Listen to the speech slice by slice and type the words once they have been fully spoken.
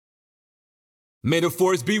May the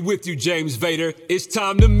force be with you, James Vader. It's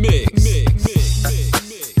time to mix.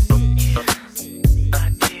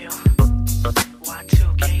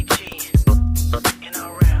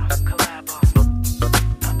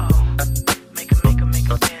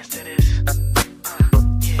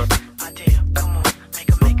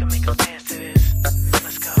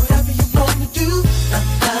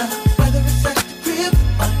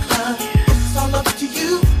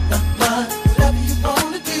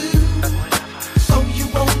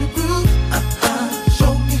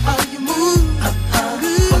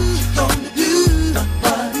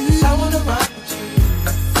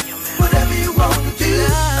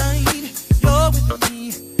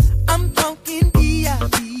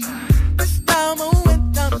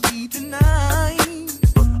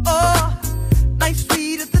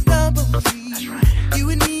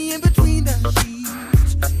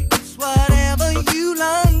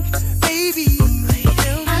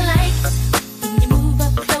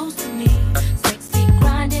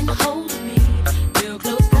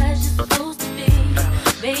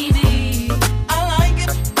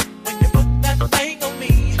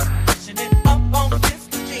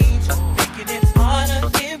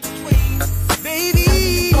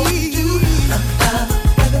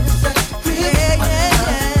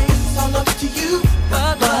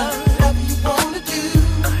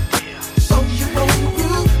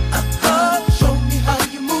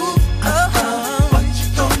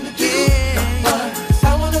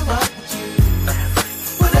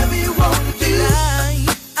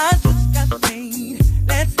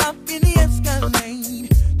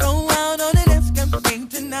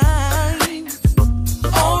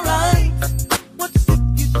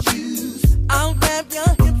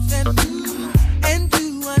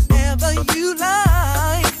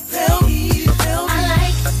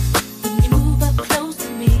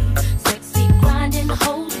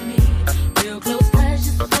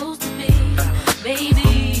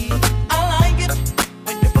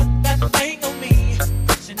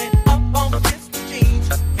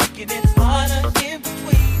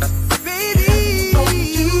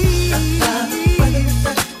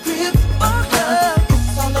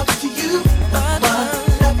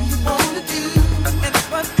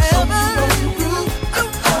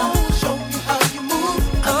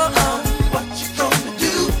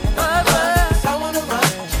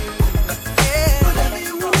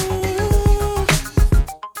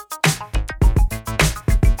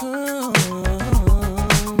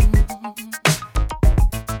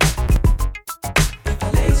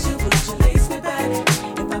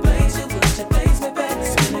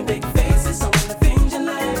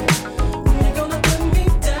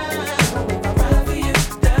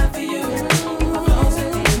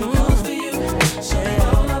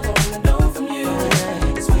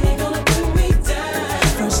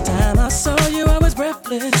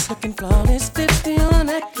 Looking flawless, 50 on a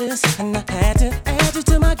necklace. And I had to add you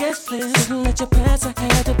to my guest list. Didn't let you pass, I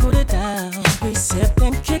had to put it down. We sipped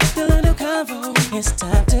and kicked a little convo. It's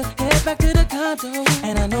time to head back to the condo.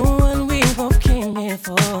 And I know what we both came here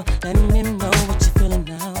for. Let me know what you're feeling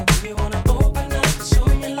now. You wanna open up and show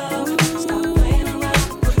me love. Stop playing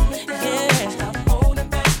around, put me down. Yeah. Stop holding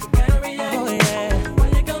back the carry on. Oh yeah. When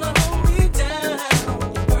you gonna hold me down?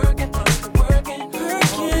 Working, working, working.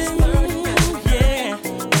 Yeah.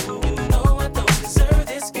 You know I don't deserve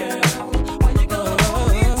this, girl. When you gonna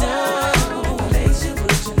hold me down? Lace you,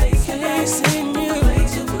 would you lace me? Lacing you.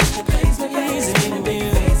 Lace you, would you lace me? Lacing you.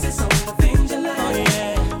 Faces on the things you like. Oh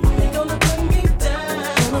yeah. When you gonna put me down?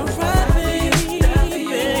 Gonna ride me, baby.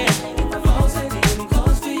 If I fall, say leave me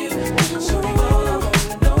close to you. Show me all I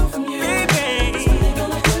wanna know from you. Baby. When you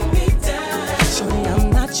gonna put me down? Shorty, I'm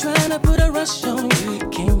not trying to put a rush on you.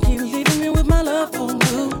 Can't keep leaving me with my love for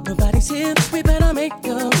you. Nobody's here, we better make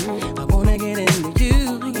go. I wanna get into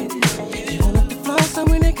you. You don't let the flaws, I'm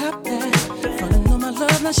when they cop that. Running on my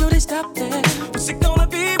love, now shorty, stop that. What's it gonna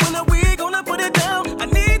be when are we gonna put it down? I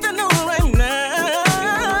need to know right now.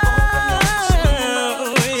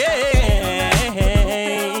 Yeah.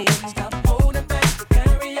 Stop holding back the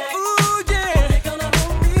carry on. Ooh, yeah. They're gonna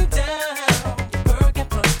hold me down. Working,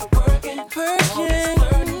 working, working.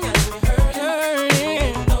 Flirting, got me hurting.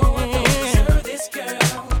 You know I don't deserve this, girl.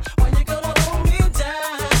 When you gonna hold me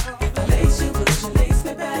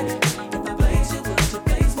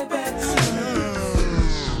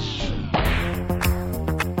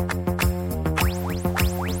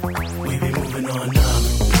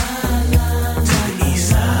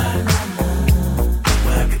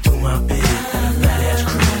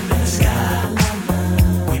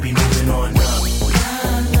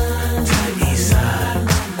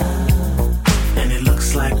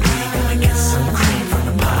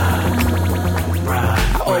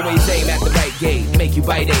make you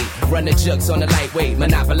bite eight. Run the jukes on the lightweight,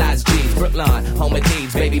 monopolize G's. Brooklyn, home of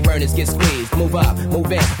thieves, baby burners get squeezed. Move up,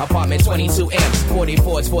 move in, apartment 22 amps.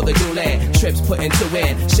 44s for the Gulen, trips putting two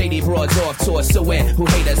in. Shady broads off to a suin. Who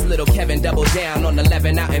hate us, little Kevin double down on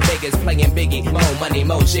 11 out in Vegas. Playing Biggie, more money,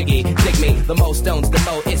 more jiggy. Dig me, the most stones, the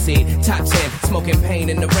more itsy. Top 10, smoking pain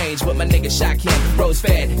in the range with my nigga Shot Kim. Rose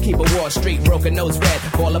fed, keep a Wall Street, broken nose red.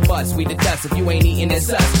 All of us, we the dust. If you ain't eating, it's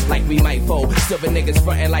us. Like we might fold. Silver niggas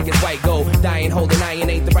frontin' like it's white gold. Dying, holding iron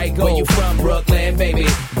ain't the right goal. Where you from, Brooklyn, baby?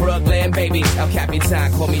 Brooklyn, baby. El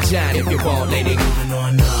Capitan, call me John if you want, lady. Moving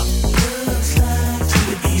on up to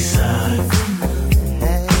the east side,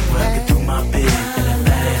 where I can do my bid in a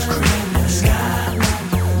badass crib in the sky.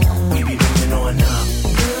 We be moving on up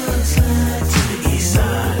to the east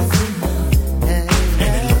side, and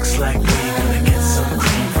it looks like we're gonna get some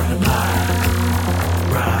cream from the pie.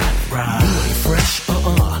 Ride. You ain't fresh?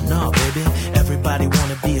 Nah, baby. Everybody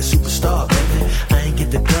wanna be a superstar, baby. I ain't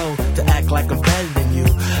get the dough to act like I'm better than you.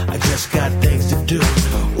 I just got things to do.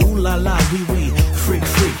 Ooh la la, wee, freak.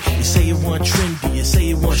 You say you want trendy, you say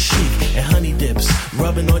you want chic, and honey dips,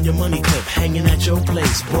 rubbing on your money clip, hanging at your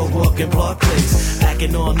place, boardwalk and Park Place,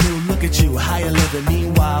 acting all new. Look at you, higher living.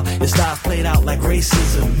 Meanwhile, your style's played out like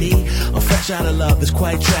racism. Me, I'm fresh out of love. It's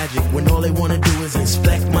quite tragic when all they wanna do is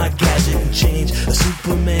inspect my gadget and change a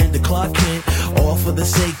Superman to Clark Kent, all for the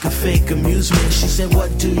sake of fake amusement. She said,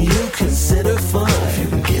 what do you consider fun? If you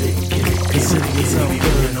can get it, consider yourself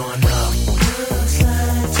going on up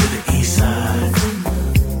to the east side,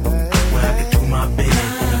 where I can do my bid in a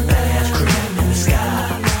badass crib in the sky.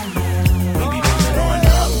 We be moving on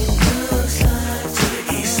up to the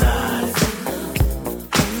east side,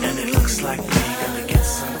 and it looks like we gonna get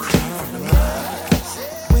some cream from the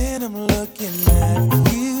pie. When I'm looking at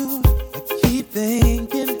you, I keep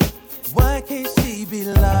thinking, why can't she be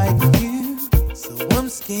like you? So I'm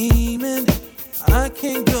scheming, I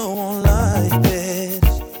can't go on like this,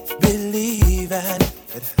 believing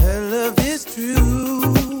that her love is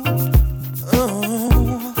true.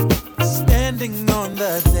 Oh, standing on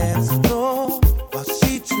the dance floor while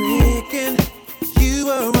she tricking, you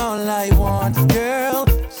are all I want, girl.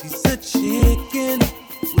 She's a chicken,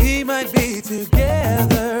 we might be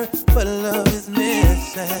together, but love is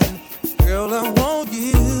missing. Girl, I want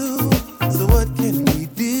you, so what can we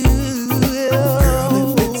do?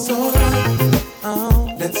 Girl, if it's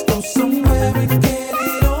alright, let's go somewhere and get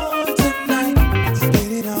it on tonight. Let's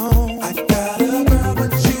get it on. I got a girl,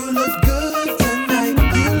 but you look good tonight.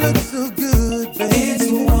 You look so good, baby. It's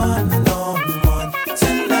one-on-one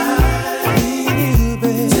tonight. Me and you,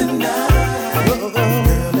 baby. Tonight. Oh,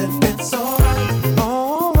 girl, if it's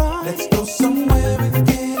alright, let's go somewhere and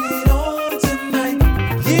get it on tonight.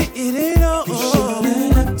 Get it on. You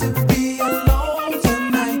shouldn't have to be alone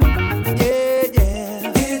tonight. Yeah.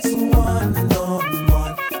 It's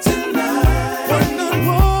one-on-one tonight.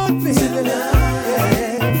 One-on-one, baby.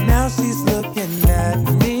 Yeah. Now she's looking at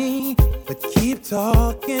me, but keep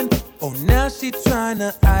talking. Oh, now she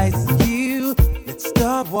tryna ice you. Let's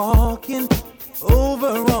start walking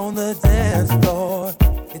over on the dance floor.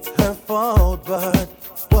 It's her fault, but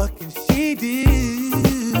what can she do?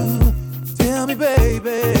 Tell me,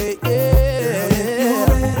 baby, yeah. Girl, if you're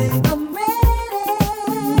ready, I'm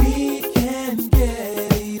ready. We can get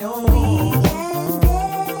it on.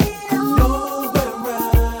 I know where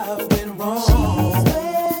I went wrong.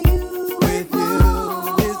 With you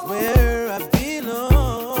is where I belong.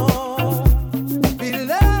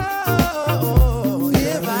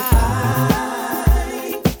 If I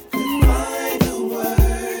could find the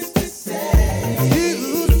words to say, you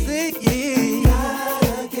say,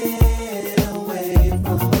 gotta get away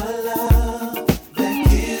from my love that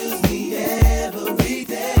kills me every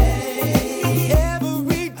day.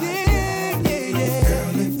 Every day, yeah.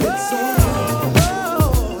 Girl, if it's alright,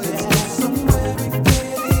 let's go somewhere and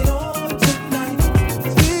get it on tonight.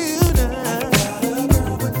 I got a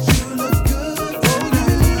girl, but you look good. Oh,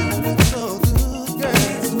 you look so good, girl.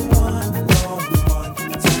 It's one-on-one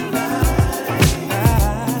tonight.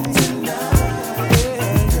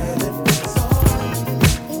 Girl, if it's alright,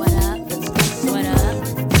 What up? What up?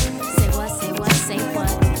 Say what? Say what?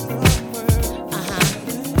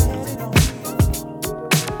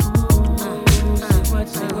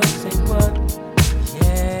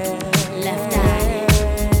 Left Eye,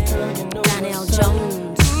 Donnell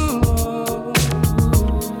Jones.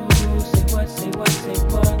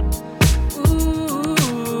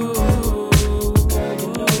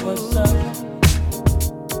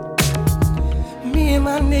 Me and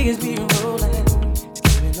my niggas be rolling,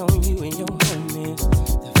 skipping on you and your homies.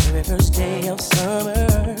 The very first day of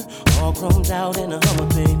summer, all grown out in a Hummer,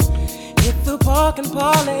 baby. Hit the park and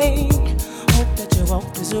parlay hope that you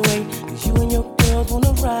walk this way. Cause you and your girls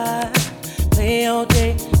wanna ride. Play all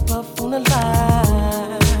day, puff on the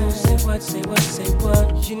line. Say what, say what, say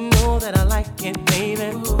what. You know that I like it,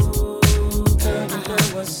 baby. Ooh, girl, you know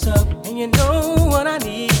what's up. And you know what I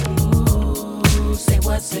need. Ooh, say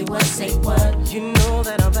what, say what, say what. You know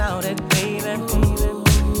that I'm about it, baby. Ooh,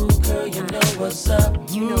 girl, you know what's up.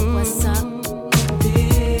 You know what's up. Big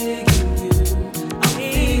in you, I'm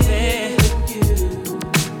big in you.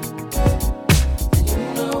 And you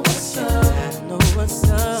know what's up. I know what's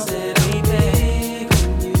up. Said I'm big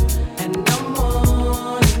on you, and I'm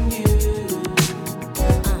wanting you.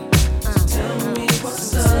 So tell me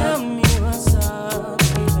what's up. Tell me what's up,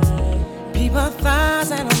 baby. Peep our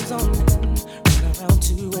thighs and I'm zoning. Run around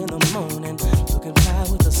 2 in the morning, looking fly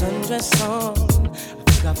with the sundress on.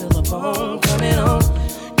 I feel a bone coming on.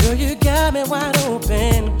 Girl, you got me wide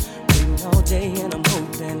open. Waiting all day and I'm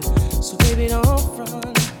hoping. So baby, don't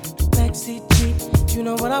front. Backseat Jeep, you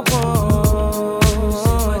know what I want. Say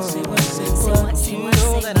what, say what, say what. You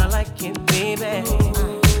know that I like it, baby.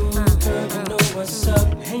 Girl, you know what's up.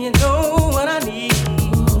 And you know what I need.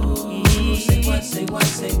 Say what, say what,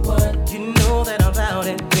 say what. You know that I'm about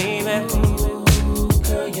it, baby.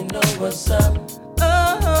 Girl, you know what's up.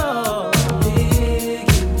 Oh.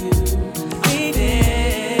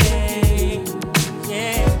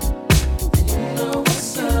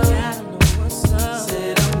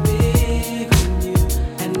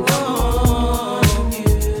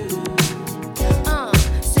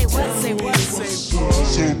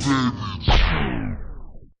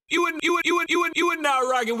 You are now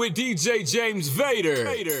rocking with DJ James Vader.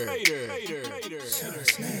 T-Pain,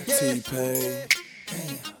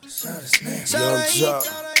 Young Jock.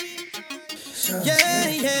 Yeah.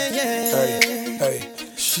 Hey,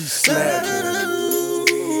 she snapping.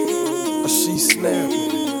 She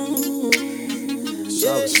snapping.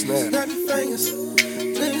 Shout snap. Snap your fingers.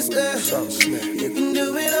 Please step. Shout snap. You can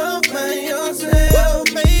do it all by yourself. Whoa,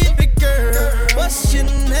 baby girl, what's your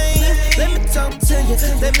name? Let me talk to you.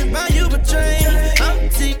 Let me buy you a drink. I'm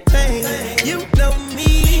T-Pain. You know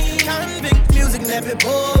me. Convict music, nappy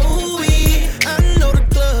boy. I know the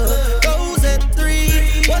club goes at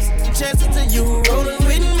 3. What's the chances of you rolling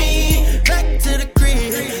with me? Back to the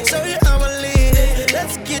crib, show you how I live.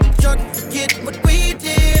 Let's get drunk, forget what we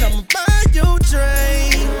did. I'ma buy you a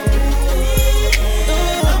drink.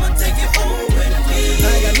 I'ma take you home with me. I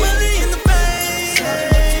got money in the bank.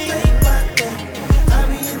 I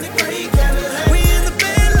be in the gray Cadillac. We in the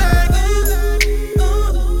bed like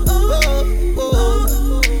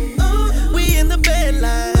we in the bed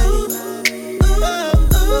like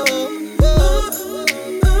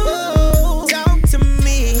talk to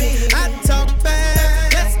me. I talk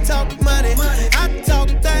back. Let's talk money. I talk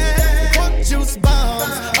that. Cork juice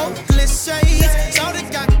bombs, Oakley shades. Shorty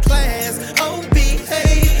got class. Oh,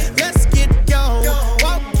 behave. Let's get gone.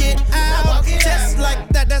 Walk it out. Just like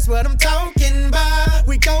that. That's what I'm talking about.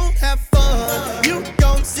 We gon' have fun. You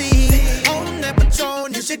gon' see. On that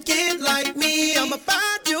Patron, you should get like me. I'ma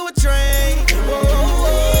buy you a drink.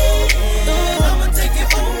 I'ma take you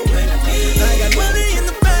home with me. I got money in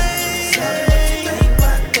the bank.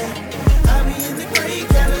 I be in the gray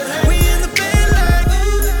Cadillac. We in the bed like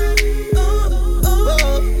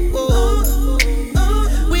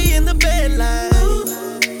we in the bed like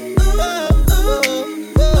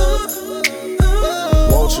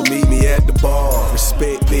Won't you meet me at the bar?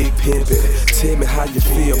 Respect Big Pimpin'. Tell me how you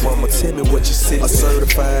feel, mama. Tell me what you see. A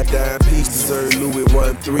certified dime piece deserve Louis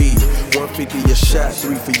 1-3. 150 a shot,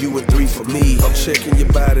 3 for you and 3 for me. I'm checking your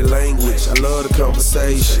body language. I love the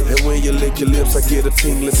conversation. And when you lick your lips, I get a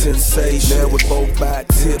tingling sensation. Now we're both back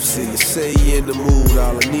tipsy. You say you in the mood.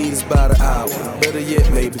 All I need is about an hour. Better yet,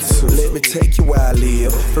 maybe 2. Let me take you where I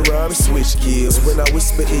live. Ferrari switch gears. When I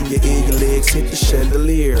whisper in your ear, your legs hit the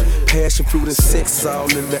chandelier. Passion fruit and sex is all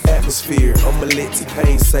in the atmosphere. I'ma let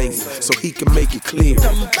T-Pain sing it so he can make it clear.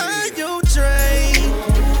 I'ma buy you a drink.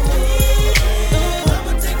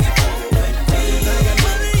 I'ma take you home with me. I got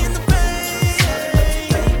money in the bank.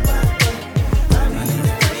 I be in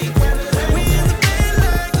the gray Cadillac. We in the bed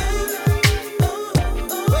like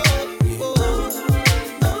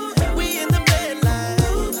we in the bed like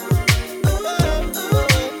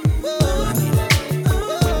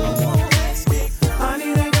I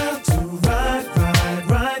need a girl to ride.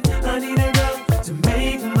 I need a girl to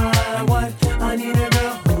make my wife. I need a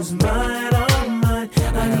girl who's mine, all mine.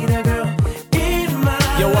 I need a girl in my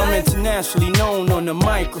Yo, I'm internationally known on the a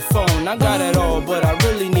microphone. I got it all, but I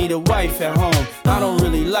really need a wife at home. I don't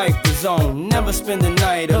really like the zone, never spend the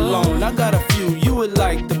night alone. I got a few you would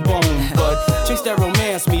like the bone, but chicks that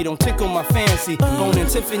romance me don't tickle my fancy. Bone and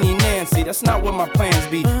Tiffany Nancy, that's not what my plans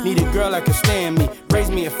be. Need a girl that can stand me, raise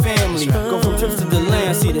me a family. Go from trips to the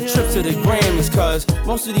land, see the trip to the Grammys. Cause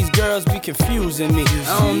most of these girls be confusing me.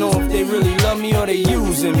 I don't know if they really love me or they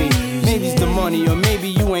using me. Maybe it's the money or maybe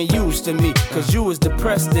you ain't used to me. Cause you was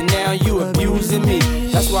depressed and now you abusing me.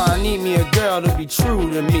 That's why I need me a girl to be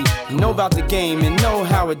true to me. Know about the game and know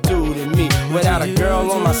how it do to me. Without a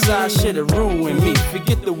girl on my side, shit'll ruin me.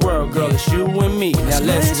 Forget the world, girl, it's you and me. Now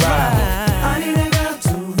let's ride. I need a girl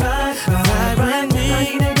to ride with me. I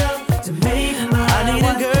need a girl to make my I need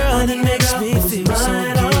a girl that makes me feel so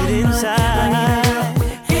good inside.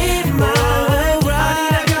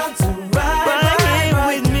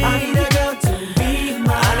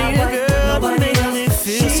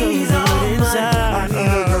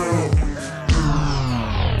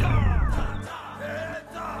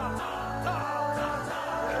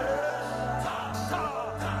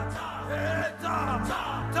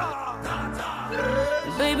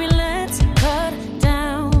 Baby, let's cut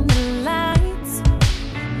down the lights.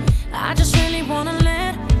 I just really wanna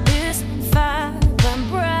let this fire burn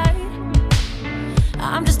bright.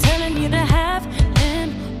 I'm just telling you to have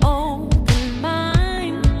an open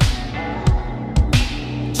mind.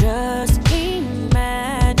 Just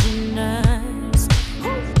imagine us.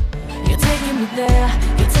 You're taking me there,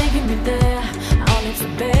 you're taking me there. All it's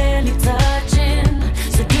barely touching.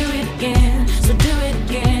 So do it again, so do it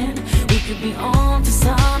again. We could be on to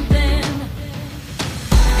something.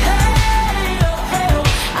 Hey, oh, hey, oh.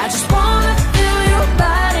 I just wanna feel your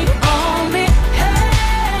body on me.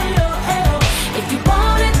 Hey, oh, hey, oh. If you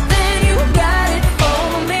want it, then you got it for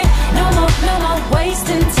me. No more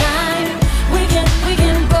wasting time. We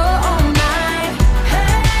can go all night.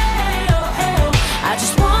 Hey, oh, hey, oh. I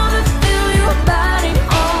just wanna feel your body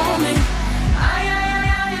on me. Ay, ay,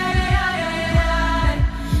 ay, ay, ay, ay, ay, ay.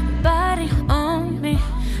 Body on me.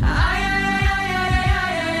 Ay,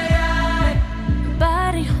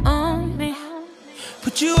 body on me.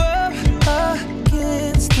 Put you up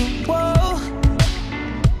against the wall,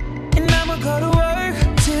 and I'ma go to work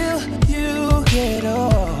till you get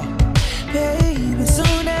off. Baby,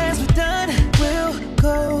 soon as we're done, we'll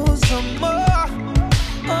go some more.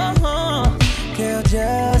 Girl,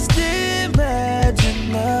 just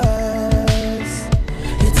imagine us.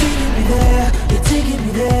 You're taking me there, you're taking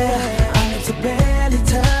me there. I'm lips are barely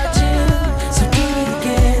touching. So do it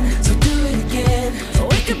again, so do it again.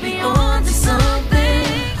 We could be on to something.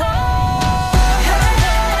 Hey,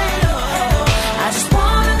 oh, hey, oh. I just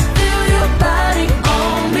wanna feel your body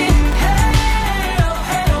on me. Hey, oh,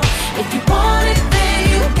 hey, oh. If you want it, then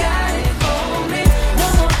you got it for me. No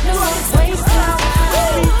more wasting time.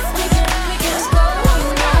 We can go all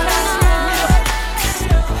night.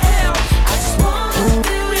 I just wanna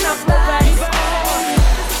feel your body on me.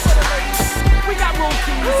 We got room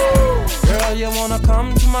keys. Girl, you wanna come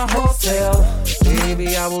to my hotel? Baby,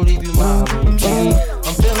 I will leave you my room key.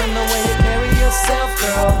 I'm feeling the way you carry yourself,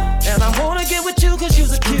 girl. And I wanna get with you cause you're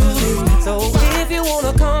a cutie. So if you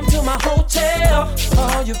wanna come to my hotel,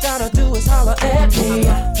 all you gotta do is holler at me.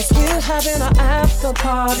 Cause we're having an after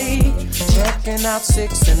party. Checking out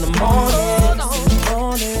 6 in the morning.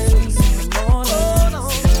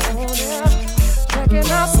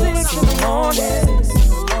 Checking out 6 in the morning.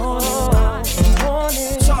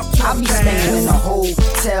 I be staying in a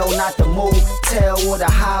hotel, not the motel or the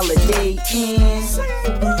Holiday Inn.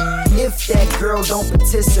 If that girl don't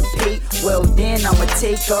participate, well then I'ma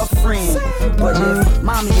take a friend. But if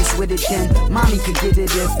mommy is with it, then mommy could get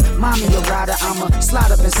it. If mommy a rider, I'ma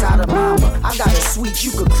slide up inside of mama. I got a suite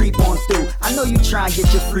you could creep on through. I know you try and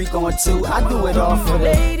get your freak on too. I do it all for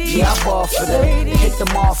them. Yeah, I ball for them. Hit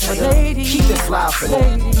them off for them. Keep it fly for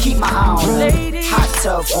them. Keep my eye on them. Hot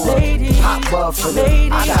tub for them. Hot bub for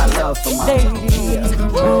them. I got love for my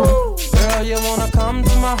Girl, you wanna come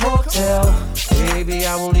to my hotel? Baby,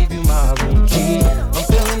 I will leave you my room key. I'm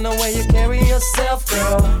feeling the way you carry yourself,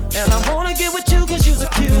 girl. And I wanna get with you cause you're a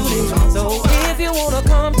cutie. So if you wanna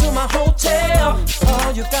come to my hotel,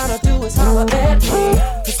 all you gotta do is holler at me.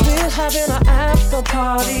 Cause we're having an after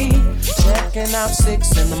party. Checking out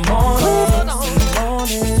 6 in the morning.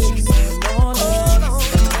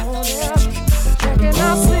 Checking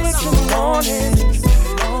out 6 in the morning.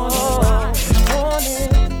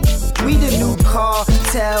 We the new car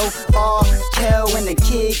Tell R. Kel and the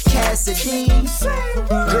Kid Cassidy.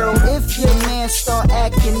 Girl, if your man start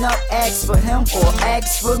acting up, ask for him or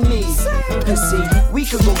ask for me. Cause see, we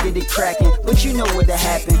could go get it crackin', but you know what'll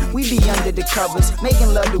happen. We be under the covers,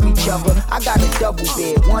 making love to each other. I got a double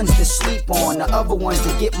bed, one's to sleep on, the other one's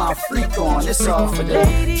to get my freak on. It's all for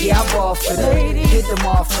them. Yeah, I ball for them. Hit them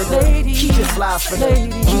off for them. Keep it fly for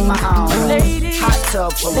them. Keep my eye on them. Hot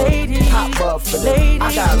tub for them. Pop up for them.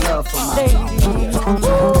 I got love for my tongue.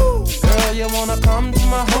 Girl, you wanna come to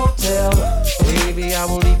my hotel? Baby, I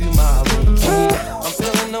will leave you my room key. I'm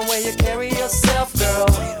feeling the way you carry yourself, girl,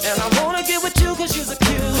 and I wanna get with you cause you're so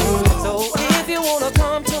cute. So if you wanna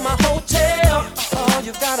come to my hotel, all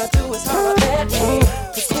you gotta do is holler at me.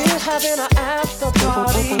 Cause we're having an after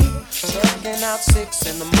party, checking out 6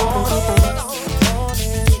 in the morning.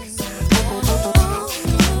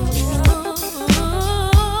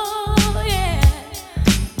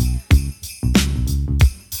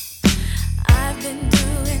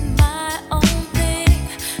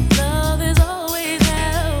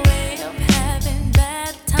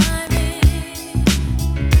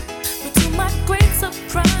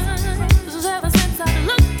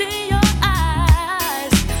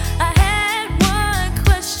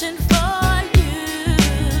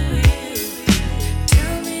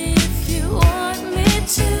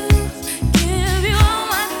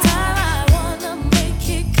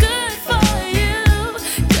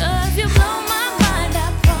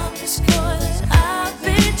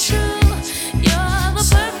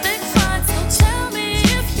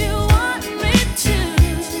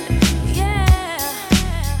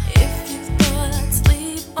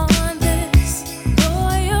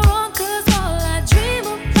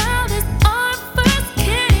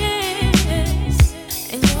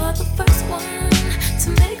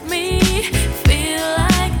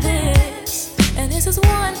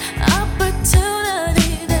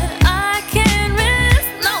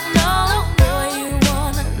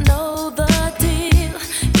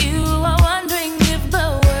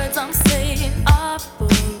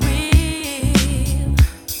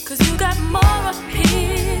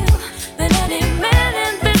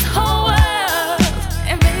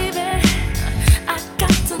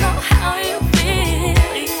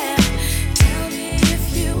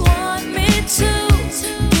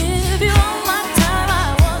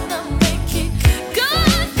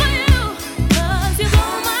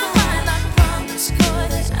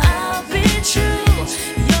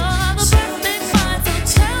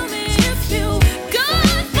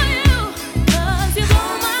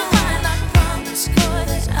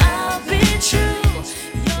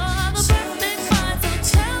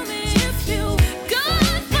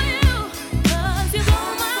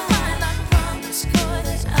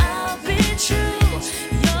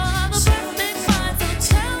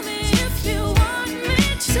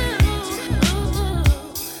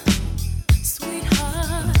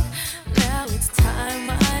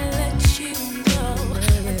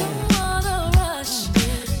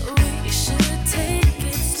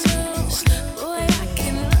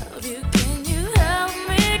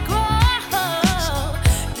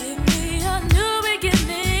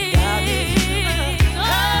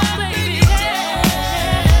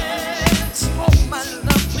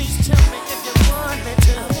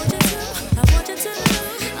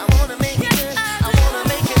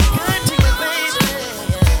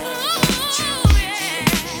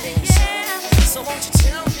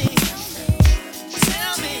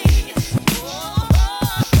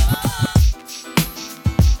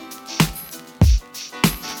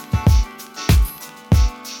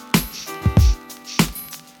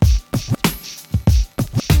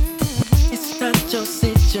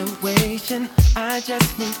 I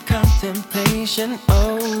just need contemplation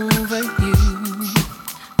over you.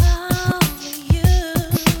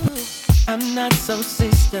 I'm not so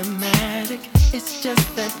systematic. It's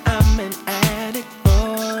just that I'm an addict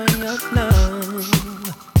for your love.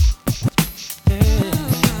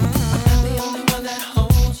 I'm not the only one that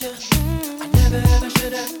holds you. I never ever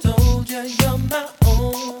should have told you you're my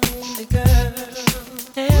only girl.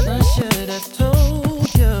 Never should have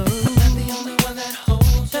told you. I'm not the only one that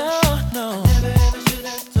holds you. No, I never ever should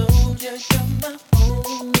have told you you're my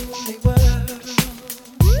only world.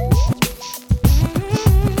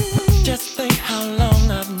 Just think how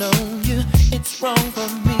long I've known you. It's wrong for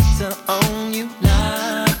me to own you.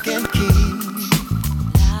 Lock and key.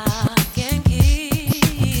 Lock and key.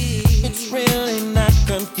 It's really not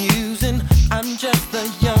confusing. I'm just a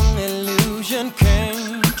young illusion.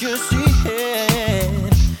 Can't you see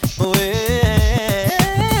it? Well, I'm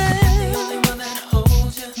the only one that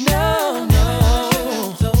holds you. No, no. I should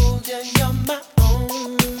have told you you're my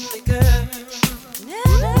only girl.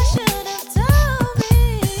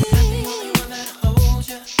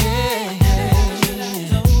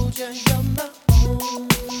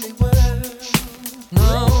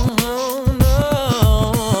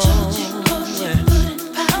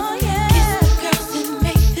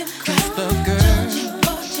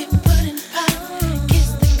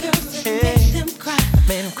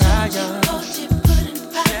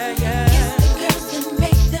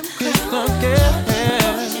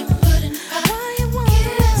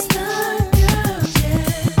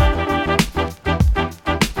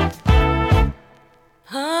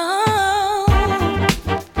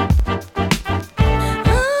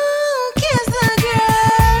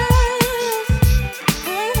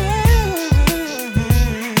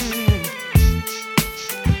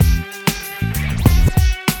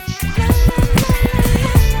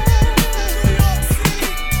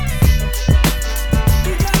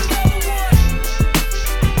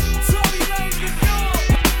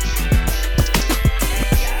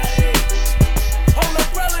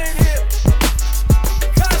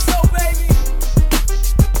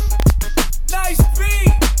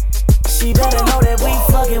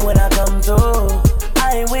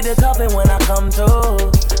 the cuffin' when I come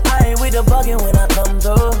through. I ain't with the bugging when I come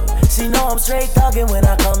through. She know I'm straight talking when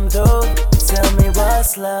I come through. Tell me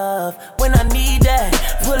what's love when I need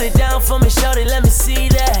that. Pull it down for me, shorty, let me see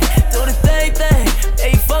that. Do the thing,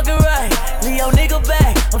 hey, fucking right. Leave your nigga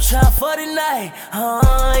back, I'm trying for the night.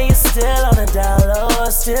 You still on the down low.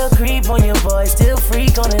 Still creep on your boy, still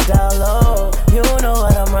freak on the down low. You know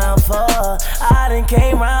what I'm round for. I done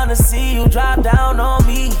came round to see you drop down on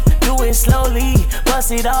me. Do it slowly,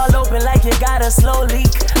 bust it all open like you got a slow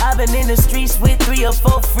leak. I've been in the streets with 3 or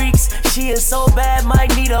 4 freaks. She is so bad,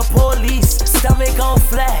 might need a police. Stomach on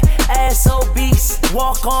flat, ass obese.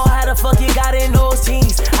 Walk on, how the fuck you got in those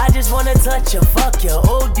jeans? I just wanna touch you, fuck your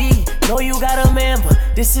OD. Know you got a man, but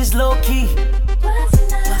this is low key.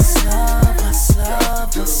 What's love, what's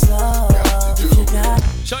love, what's love? If you got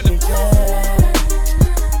me bad,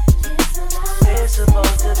 it's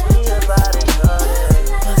supposed to be about it,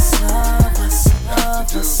 what's love, what's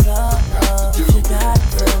love, what's love? If you got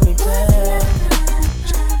me bad,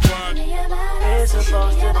 it's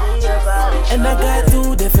supposed to be about it. And I got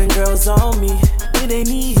 2 different girls on me. It ain't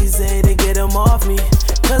easy to get them off me.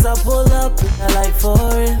 Cause I pull up and I like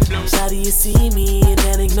foreign. Shawty, you see me, you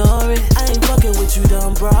can't ignore it. I ain't fucking with you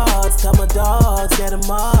dumb broads. Tell my dogs, get them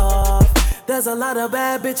off. There's a lot of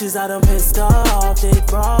bad bitches I done pissed off. They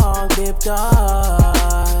wrong, dipped off.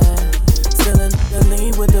 Still in the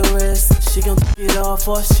lean with the wrist. She gon' get off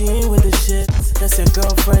or she ain't with the shit. That's your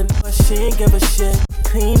girlfriend, but she ain't give a shit.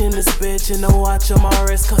 Clean in this bitch and a watch on my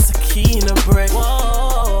wrist. Cause a key in a brick.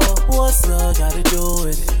 Whoa, what's love gotta do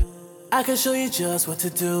with it? I can show you just what to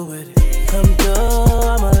do with it. Come through,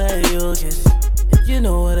 I'ma let you get it. If you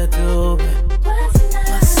know what I do, babe.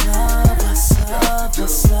 What's love, what's love,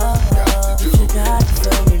 what's love? If you got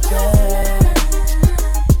feel me bad,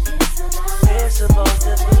 it's supposed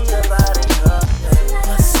to be about it, girl.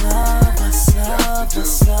 What's love, what's love,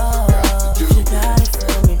 what's love? If you got it,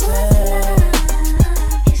 feel me bad,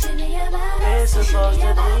 it's supposed to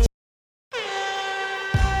be.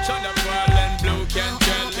 Shut up, Paul and Blue can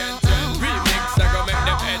tell. Remix, I go make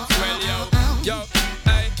them head swell, yo,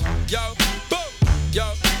 hey, yo, boom, yo,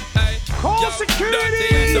 hey, call yo, security.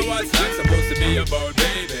 Dirty. So what's that supposed to be about,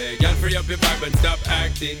 baby? Girl, free up your vibe and stop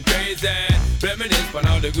acting crazy. Reminisce on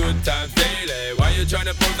all the good times daily. Why you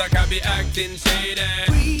tryna pose like I be acting shady?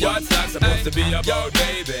 What's that supposed to be about,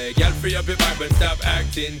 baby? Girl, free up your vibe and stop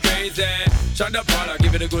acting crazy. Shonda Paul, I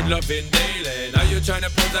give it a good loving daily. Now you tryna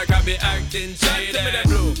pose like I be acting shady.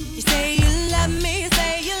 You say you love me,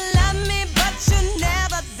 but you're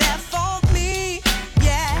never there for me.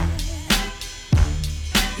 Yeah.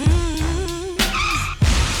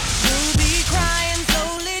 You'll be crying,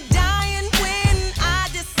 slowly dying when I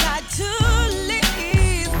decide to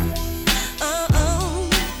leave.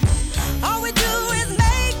 All we do is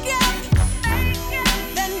make up,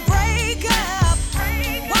 then break up.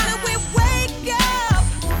 Why don't we wake up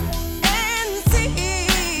and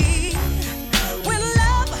see? When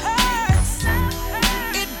love hurts,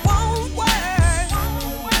 it won't work.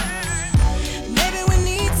 Maybe we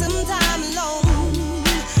need some time alone.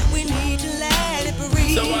 We need to let it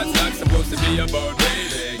breathe. So what's that supposed to be about,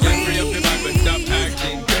 baby? Get free up your mind and stop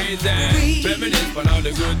acting crazy. Reminisce on all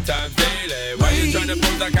the good times daily. Why you tryna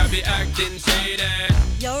pose like I be acting shady?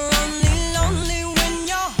 You're only lonely when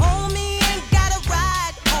you're home. You ain't got a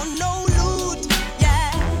ride on no loot.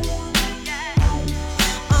 Yeah.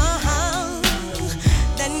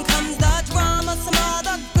 Then comes the drama. Some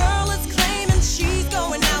other girl is claiming she's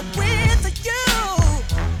going out with you.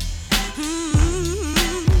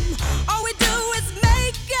 All we do is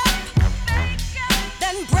make up,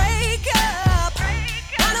 then break up.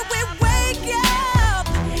 Why don't we wake up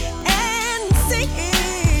and see?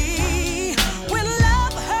 When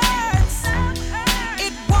love hurts,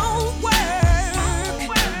 it won't work.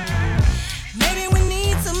 Maybe we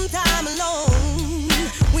need some time alone.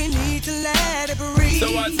 We need to let it breathe. So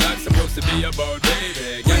what's that supposed to be about,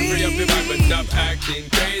 baby? Get free up your mind and stop acting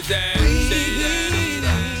crazy.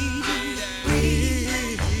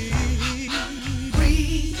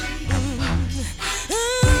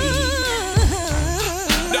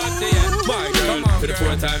 To the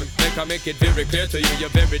 4th time, I make it very clear to you, you're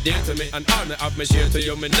very dear to me, and all me have me share to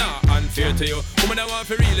you, me not unfair to you. Woman, I want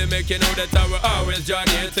to really make you know that I will always draw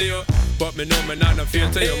near to you. But me know me not no fear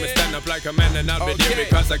to you. Me stand up like a man and I'll be there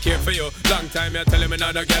because I care for you. Long time you're telling me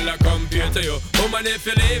not a girl I compare to you. Woman, if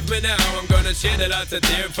you leave me now, I'm gonna shed a lot of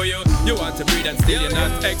tears for you. You want to breathe and still you're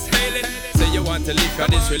not exhaling. Say you want to leave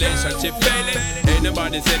cause this relationship failing. Ain't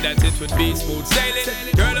nobody said that it would be smooth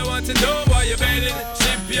sailing. Girl, I want to know why you're bailing.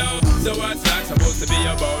 Ship yo, so what's that supposed to be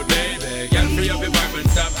about, baby? Girl, free up your vibe and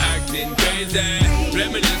stop acting crazy.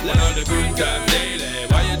 Reminisce on all the good times daily.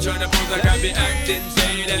 Why you the pose, I can be acting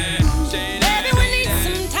shady. Baby, we need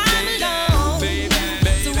some time alone,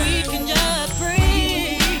 so we can just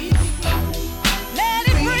breathe. Let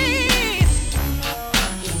it breathe.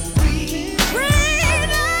 Breathe.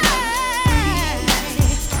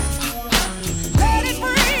 Let it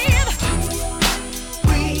breathe.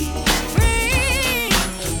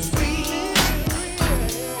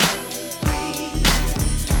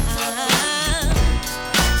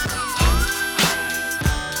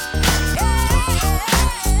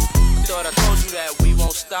 I thought I told you that we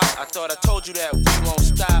won't stop. I thought I told you that we won't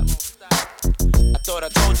stop. I thought I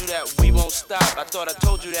told you that we won't stop. I thought I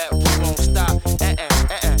told you that we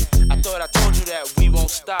won't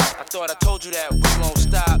stop. I thought I told you that we won't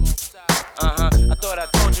stop. I thought I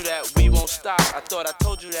told you that we won't stop. I thought I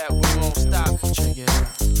told you that we won't stop. Check it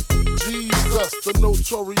out. Jesus, the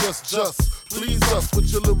notorious just. Please us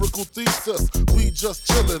with your lyrical thesis. We just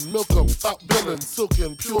chillin', milk 'em, top billin',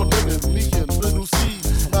 silkin', pure linen, me and little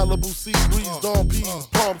C's, Malibu sea breeze, dawn peas,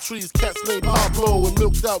 palm trees, cats named Pablo and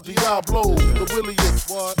milked out Diablo. The williest,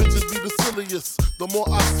 bitches be the silliest. The more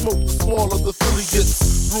I smoke, the smaller the Philly gets.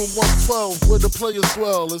 Room 112, where the players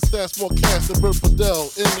dwell, and stash more cash than Bert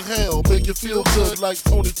Fidel. Inhale, make you feel good like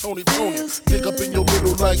Tony. Dig up in your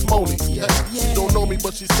middle like Moni. Yeah. She don't know me,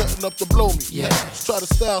 but she's setting up to blow me. Yeah. Try to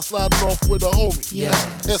style sliding off with a homie. Yeah.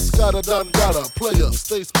 Escada Dangada, player,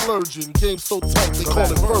 stay splurging. Game so tight, they call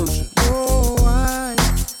it version. Oh, I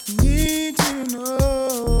need to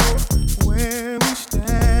know where we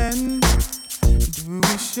stand. Do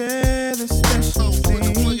we share the special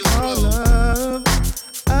thing called love?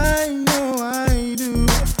 I know I do.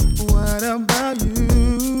 What about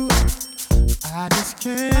you? I just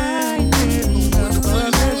can't get enough of the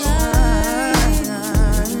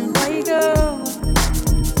time. Where you go?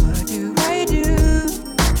 What do I do?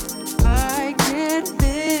 I can't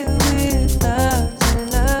live without your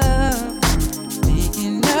love.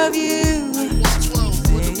 Thinking of you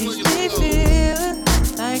makes me feel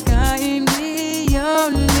like I am the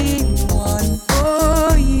only one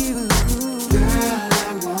for you. Girl, I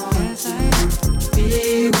want to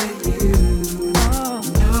be with you.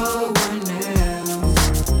 No one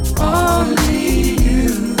else, only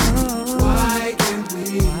you. Why can't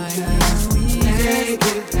we just make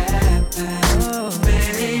it happen?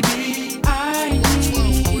 Baby, I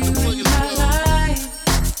need you in my life.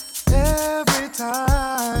 Every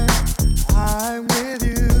time I'm with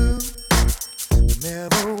you,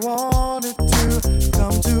 never wanted to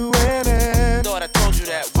come to an end. Thought I told you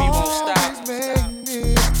that we won't stop. Always make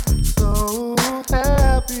me so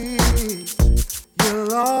happy.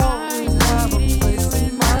 You'll always have a place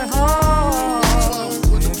in my heart.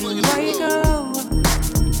 Where you go?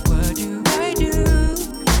 What do I do?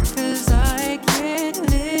 'Cause I can't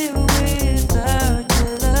live without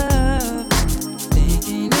your love.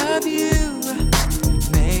 Thinking of you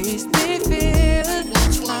makes me feel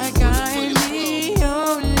like I'm the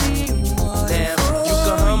only one. Damn, you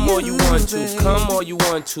can hum all you want to, come all you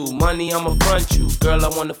want to. Money, I'ma front you. Girl, I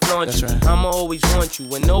wanna flaunt you. I'ma always want you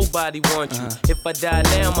when nobody wants you. If I die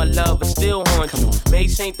now, my love will still haunt you.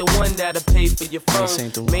 Mace ain't the one that'll pay for your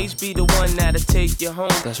phone. Mace be the one that'll take you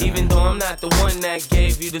home. Even though I'm not the one that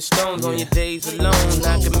gave you the stones on your days alone,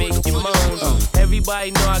 I can make you moan.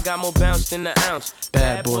 Everybody know I got more bounce than an ounce.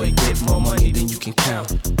 Bad boy, get more money than you can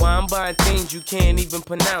count. Why I'm buying things you can't even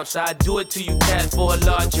pronounce. I do it to you, cat, for a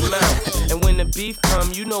large amount. And when the beef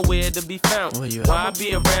come, you know where to be found. Why I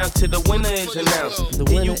be around till the winner is announced?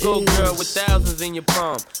 Then you go, girl, with thousands in your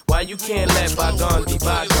palm. Why you can't let bygones be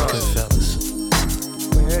bygones?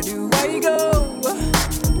 Where do I go?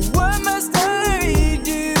 What must I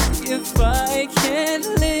do if I can't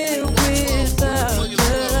live without your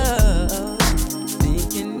love?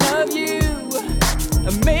 Thinking of you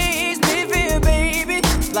amaze me, feel, baby,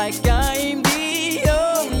 like I'm the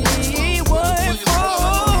only one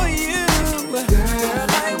for you. Girl,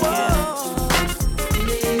 I want.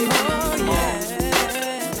 Oh yeah, yeah.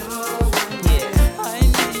 I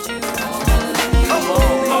need you.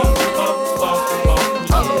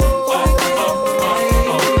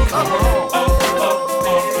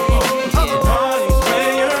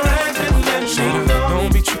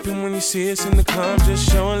 Don't be tripping when you see us in the club. Just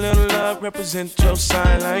show a little love, represent your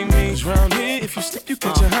side like me. 'Cause round here, if you slip, you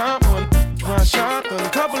catch a hot one. One shot, a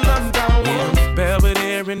couple of them down one.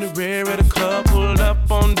 Belvedere in the rear of the club, pulled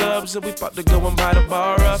up on dubs, and we about to go and buy the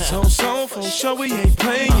bar up. So for sure we ain't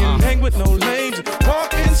playing. Hang with no lames,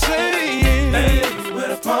 walk insane. Hey, where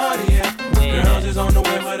the party at? Girls is on the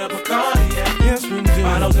way with a Bacardi at. Yes, we do.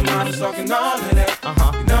 Bottles and models talking all of that.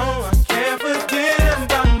 You know I can't forget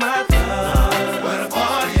about my love. Where the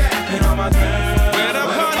party at? And all my girls. Where the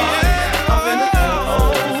party at? Up in the club.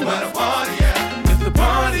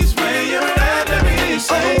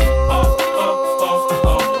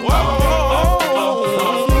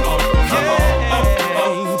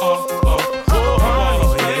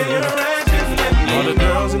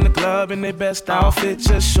 club in their best outfit,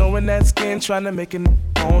 just showing that skin, trying to make it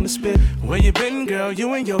on the spit. Where you been, girl?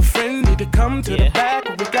 You and your friend need to come to the back.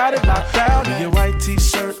 We got it locked down. Be a white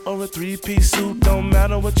t-shirt or a three-piece suit, don't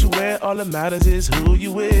matter what you wear. All that matters is who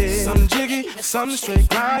you with. Some jiggy, some straight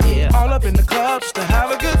grind. All up in the club just to have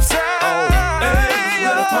a good time. Hey,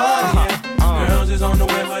 where the party at? Girls is on the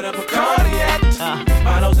way where the Bacardi at.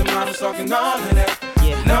 Models and models talking all of that.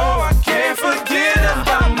 No, I can't forget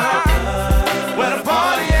about my love. Where the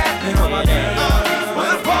party at? Where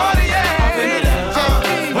the party at?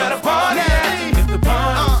 Where the party at? If the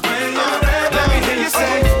party's where you're at, let me hear you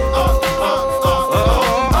say.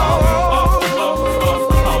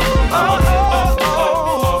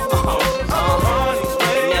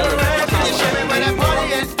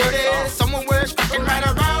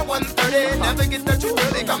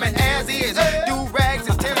 Coming as is, do rags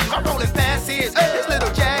and Timbs, I'm rolling fast is. This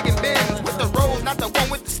little Jag and Benz with the rolls, not the one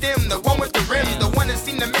with the stem, the one with the rims, the one that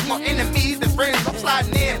seem to make more enemies than friends. I'm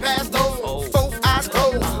sliding in past those, both eyes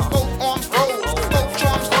closed, both arms rose, both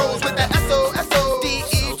drums rose with the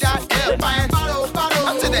SOSODE.F. Buying bottle,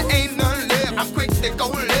 until there ain't none left. I'm quick to go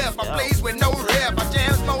left, I plays with no rep, I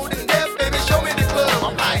jams more than death, baby. Show me the club.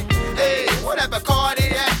 I'm like, hey, whatever car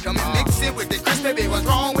they at, come and mix it with the Chris, baby. What's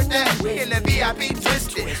wrong with that? We in the VIP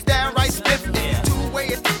twisted. Downright spiffed it, two-way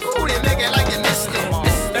it, ooh, they make it like you missed it.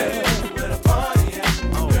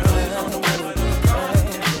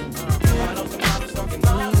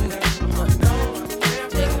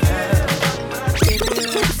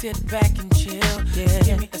 Sit back and chill,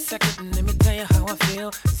 give me a second and let me tell you how I feel.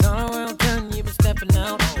 It's all around done, you've been stepping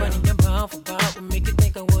out, running your mouth about would make you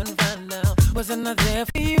think I wouldn't find out. Wasn't I there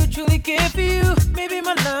for you, truly care for you? Maybe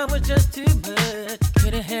my love was just too much.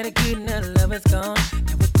 Could've had a good, now the love is gone.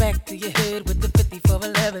 Now it's back to your head with the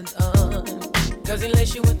 5411s on. Cause he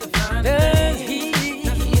lace you with the fine thing.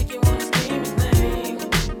 Does he make you wanna scream his name?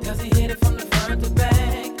 Does he hit it from the front to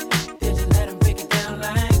back? Did you let him break it down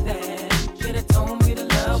like that? Should've told me the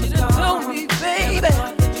love was gone. Should've told me, baby.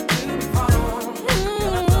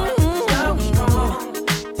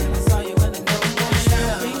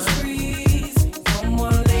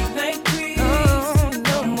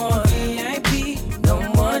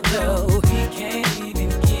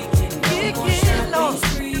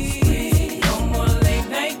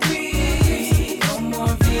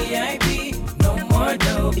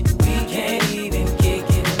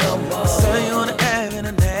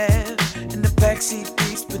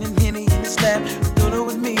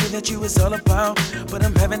 You was all about, but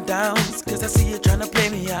I'm having downs, cause I see you trying to play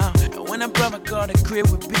me out. And when I brought my car to crib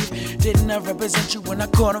with beef, didn't I represent you when I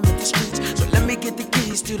caught him in the streets? So let me get the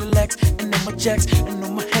keys to the Lex, and then my checks, and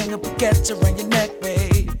then my hang up baguettes around your neck,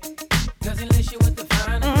 babe. Does he lace you with the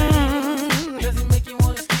fine thing? Does he make you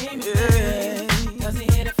wanna scream? Yeah. Does he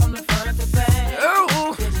hit it from the front to back?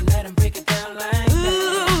 Oh. Did you let him break it down like that?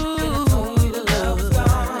 Should've told you the love was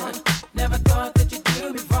gone. Never thought that you'd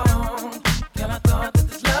do me wrong. Girl, I thought that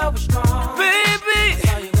this love was strong. Baby,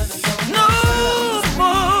 no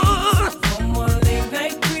more. No more late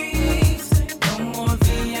night creeps. No more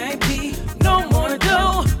VIP. No more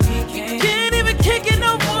dough. Can't even kick it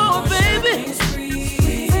no more, baby.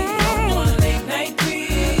 No more late night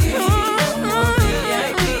creeps. No more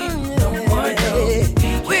VIP. No more dough.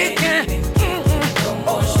 We can't. No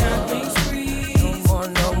more shopping sprees. No more,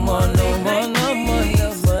 no more, no more, no more,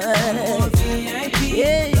 no more VIP.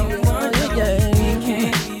 Yeah.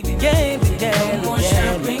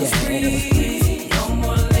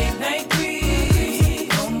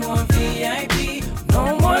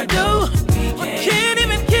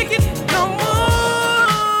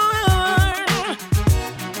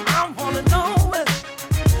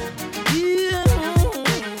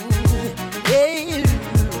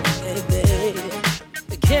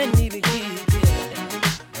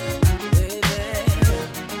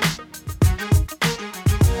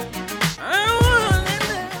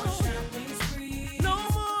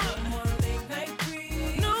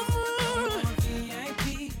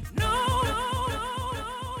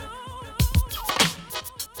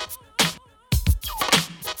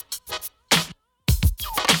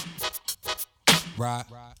 Right.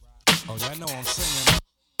 Oh, y'all know I'm singing.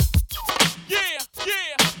 Yeah.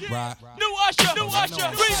 Right. New Usher.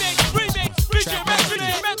 Remix. Feature Method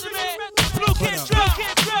Man. Blue Kid Drop.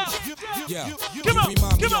 Yeah, you remind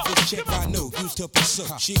me of this chick I knew, used to pursue.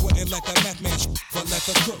 She wouldn't let the meth man but let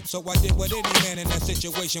the crew. So I did what any man in that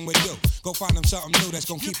situation would do. Go find him something new that's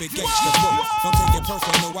gonna keep it gangsta boo. Don't take it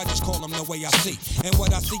personal, I just call him the way I see. And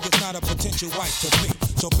what I see is not a potential wife to me.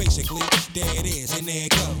 So basically, there it is and there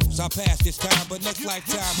it goes. I passed this time, but next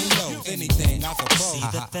lifetime, who knows? Anything, I suppose. See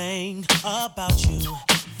the thing about you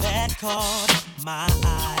that caught my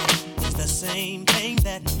eye It's the same thing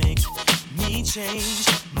that makes me change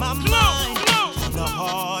my mind. Kinda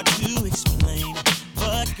hard to explain,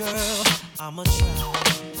 but girl, I'ma try.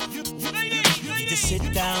 You need to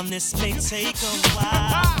sit down, this may take a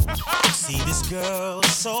while. See, this girl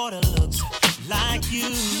sorta looks like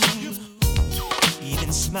you,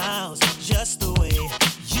 even smiles just the way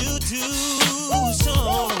you do.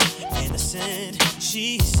 So innocent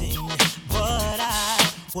she seemed, but I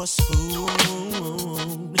was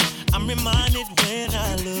fooled. I'm reminded when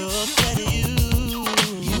I look at you.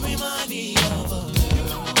 You remind me of a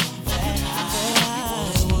girl that I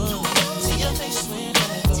was. See your face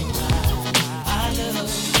whenever I look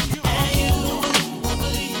at you. Won't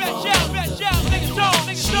believe Stretch out, nigga,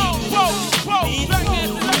 don't, whoa, back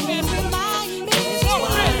there.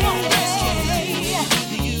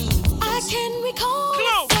 I can recall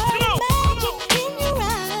magic in your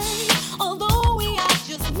eyes. Although we are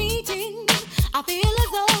just meeting, I feel as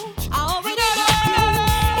though I already know you.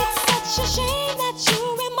 It's such a shame that you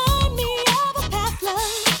remind me of a past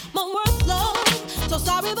love, my worst love. So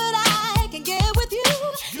sorry, but I can get with you,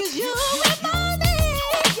 'cause you remind me,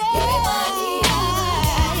 yeah. You remind me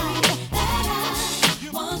that I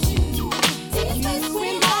want you. See your face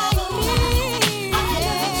when I look at me.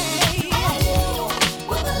 I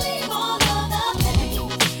will believe all of the pain.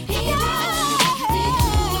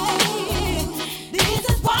 This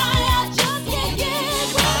is why I just can't get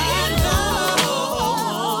with you.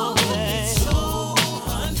 it's so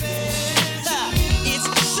unfair. It's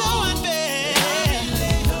so unfair.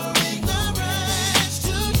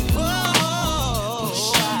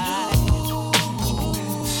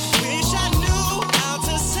 Wish I knew how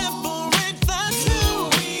to separate the two.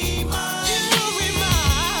 You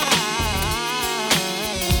remind.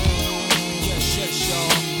 Yes,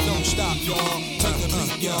 y'all. Don't stop, y'all. Take the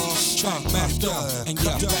beat, y'all. Trunk master and get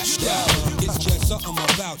back down. It's just something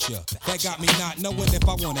about you that got me not knowing if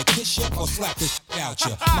I wanna kiss you or slap this out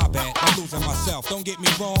you. My bad, I'm losing myself. Don't get me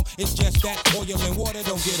wrong. It's just that oil and water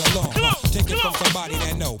don't get along. Take it from somebody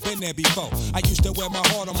that know, been there before. I used to wear my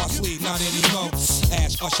heart on my sleeve, not anymore.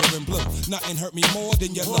 Ash, Usher, and Blue. Nothing hurt me more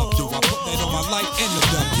than your love do. I put that on my life and the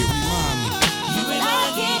W. Remind me. You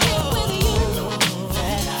remind me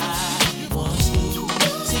that I want to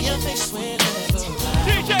see your face whenever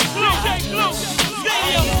DJ Glue,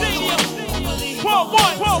 Stadium. Quote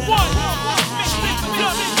one.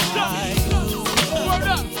 Word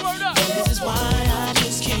up. This is why I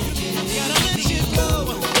just can't get it. Gotta let you go.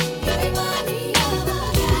 You remind me of a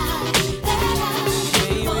guy that I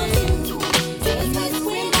want to. See your face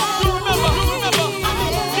when I look at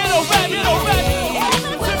me.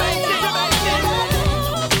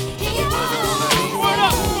 Get back. Word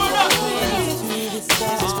up.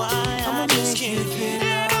 This is why I just can't get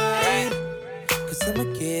it. 'Cause I'ma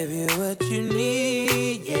give you what you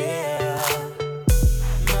need, yeah.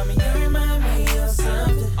 Mommy, you remind me of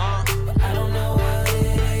something, but I don't know what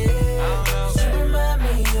it is. You remind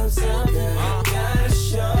me of something, you gotta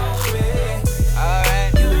show me.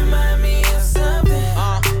 Alright. You remind me of something, I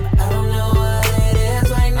don't know what it is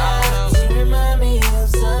right now. You remind me of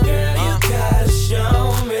something, girl, you gotta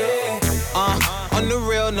show me. On the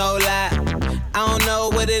real, no lie. I don't know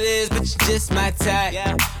what it is, but you just my type.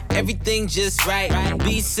 Everything just right.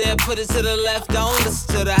 B said, put it to the left, don't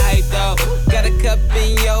listen to the hype though. Got a cup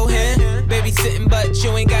in your hand, baby sitting, but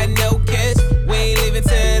you ain't got no kiss. We ain't leaving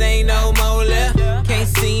till it ain't no more left. Can't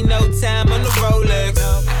see no time on the Rolex.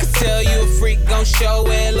 I could tell you a freak gon' show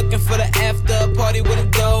it. Looking for the after party with a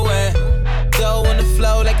dough at. Dough on the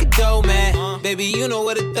flow like a dough man. Baby, you know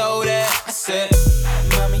where to throw that. I said,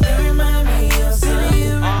 Mommy, you remind me of something,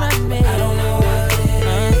 you remind me. I don't know what it is.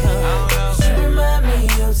 You remind me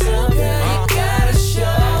of something, you gotta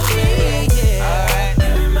show me, yeah. You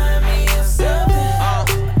remind me of something, I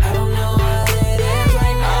don't know what it is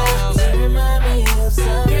right now. You remind me of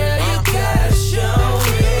something, girl, you gotta show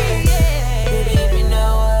me, yeah. Baby, if you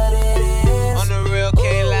know what it is. on the real,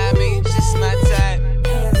 can't lie, me, just my type.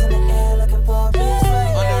 Hands in the air looking for a piece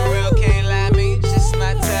right On now. the real, can't lie, me, just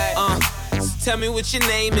my type. So tell me what your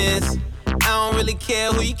name is. I don't really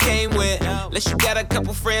care who you came with. Unless you got a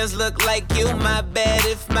couple friends look like you. My bad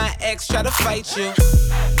if my ex try to fight you.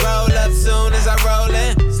 Roll up soon as I roll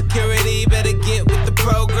in. Security better get with the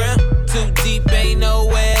program. Too deep, ain't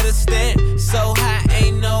nowhere to stand. So high,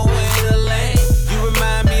 ain't nowhere to land. You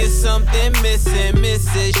remind me of something missing,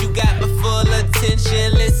 missus. You got my full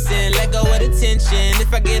attention. Listen, let go of the tension.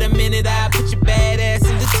 If I get a minute, I'll put your bad ass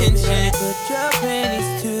in detention. Put your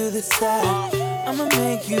panties to the side, I'ma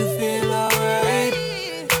make you feel alright.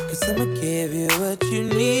 'Cause I'ma give you what you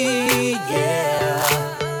need, yeah.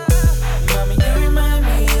 Mommy, you remind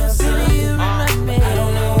me of something, you remind me. I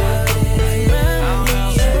don't know what it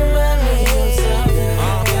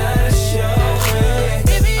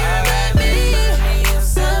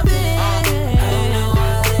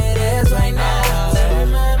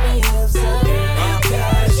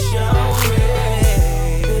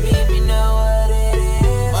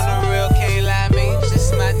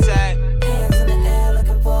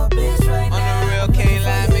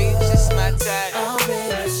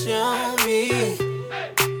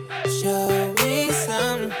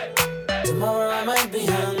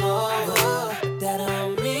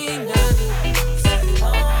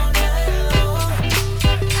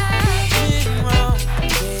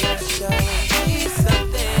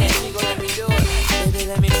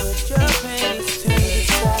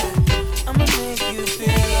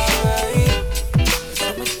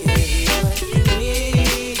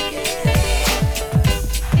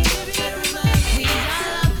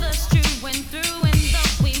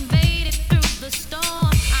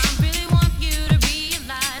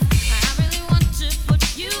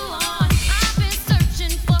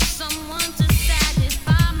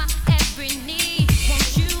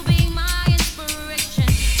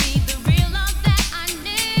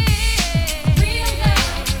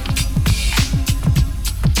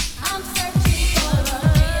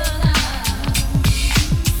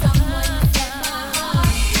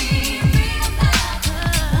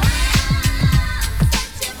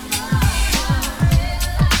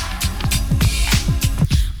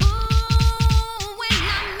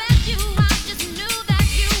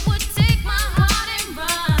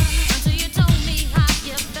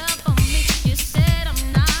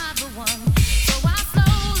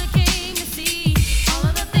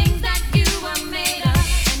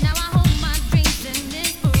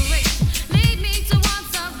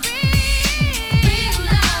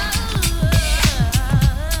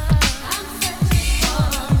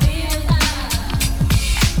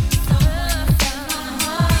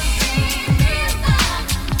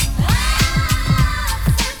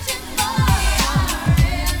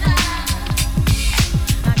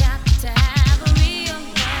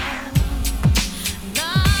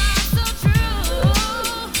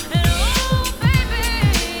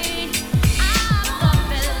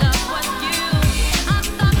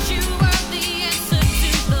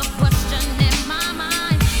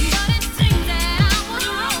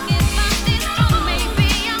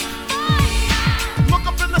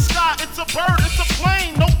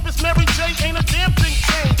say ain't a damn thing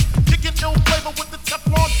changed. Kicking ill flavor with the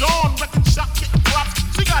Teflon Dawn. Wrecking shop, getting props.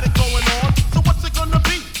 She got it going on. So what's it gonna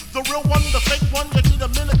be? The real one, the fake one? You need a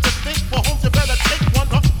minute to think. Well, homes, you better take one.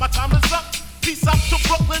 My time is up. Peace out to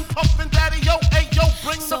Brooklyn, Puffin' Daddy, yo, hey, yo,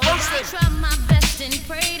 bring the verse in. So I try my best and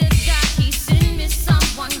pray to God he send me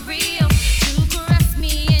someone real to caress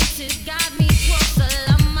me and to guide me towards the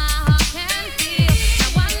love my heart can feel.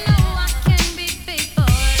 Now I know I can be faithful,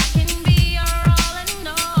 I can be your all and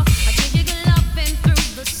all. I give you good loving through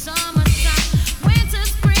the summertime, winter,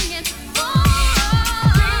 spring, and fall.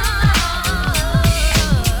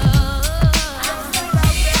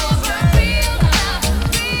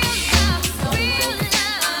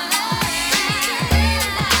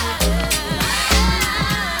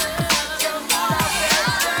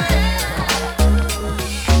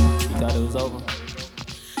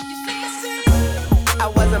 I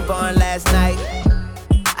wasn't born last night.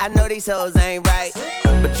 I know these hoes ain't right.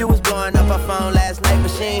 But you was blowing up her phone last night. But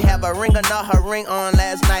she ain't have a ring or not her ring on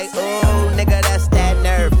last night. Ooh, nigga, that's that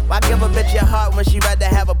nerve. Why give a bitch your heart when she rather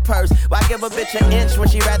have a purse? Why give a bitch an inch when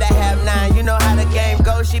she rather have 9? You know how the game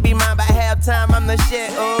goes, she be mine by halftime. I'm the shit,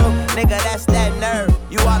 ooh, nigga, that's that nerve.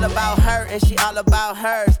 You all about her and she all about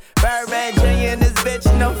hers. Birdman Jr. and this bitch,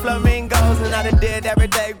 no flamingos. And I done did every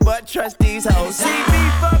day but trust these hoes. See me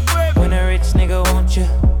fuck with. When a rich nigga want you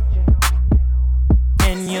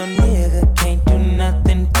and your nigga can't do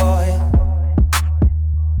nothing for you.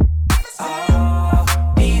 Oh,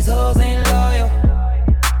 these hoes ain't loyal.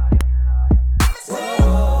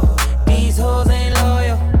 Whoa, these hoes ain't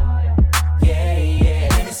loyal. Yeah, yeah,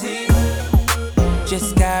 let me see.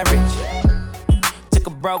 Just got rich. Took a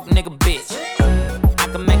broke nigga bitch. I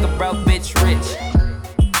can make a broke bitch rich,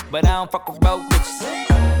 but I don't fuck with broke bitches.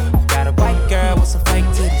 Got a white girl with some fake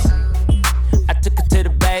titties. I took her to the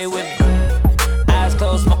bay with me. Eyes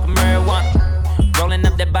closed, smoking marijuana. Rolling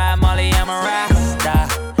up that by Molly, I'm a rasta.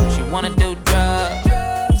 She wanna do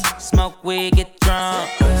drugs, smoke weed, get drunk.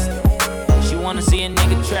 She wanna see a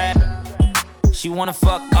nigga trap. She wanna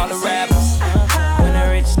fuck all the rappers. When a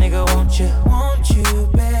rich nigga want you,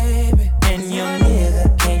 baby. And your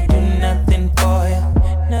nigga can't do nothing for you,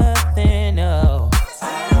 nothing, no.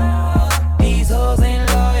 These hoes ain't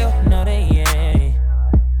loyal, no they ain't.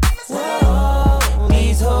 Whoa,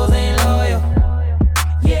 these hoes ain't loyal.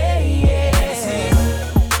 Yeah, yeah.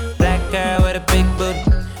 Black girl with a big booty.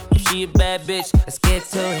 If she a bad bitch, let's get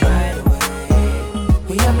to it right away.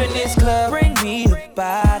 We up in this club, bring me the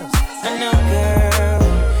bottles. I know, girl,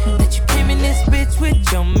 that you came in this bitch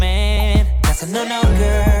with your man. That's a no-no,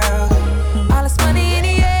 girl. All this money in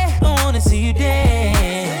the air, I wanna see you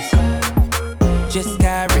dance. Just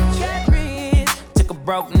got rich. Took a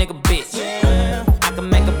broke nigga bitch. I can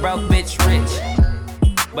make a broke bitch rich,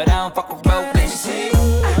 but I don't fuck with broke bitches.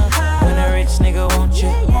 When a rich nigga want you,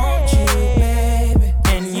 baby.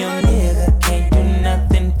 And your nigga can't do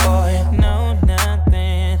nothing for you, no,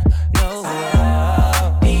 nothing, no.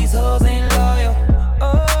 These hoes ain't loyal,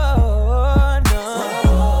 oh,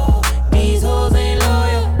 no. These hoes ain't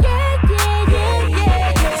loyal, yeah.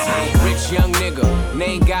 Rich young nigga,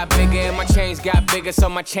 name got bigger and my chains got bigger, so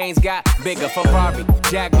my chains got bigger. Ferrari,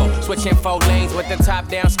 Jaguar, switching 4 lanes with the top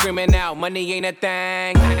down, screaming out, money ain't a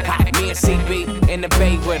thing. Me and CB in the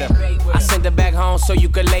bay with her. I send her back home so you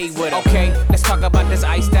can lay with her. Okay, let's talk about this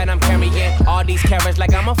ice that I'm carrying. All these carrots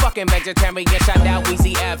like I'm a fucking vegetarian. Shout out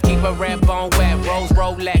Weezy F, keep a red bone wet. Rose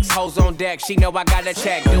Rolex, hoes on deck. She know I got a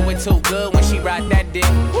check. Do it too good when she ride that dick.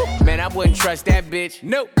 Man, I wouldn't trust that bitch.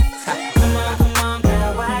 Nope. Come on,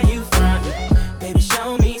 girl, why you frontin'? Baby,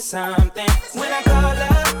 show me something. When I call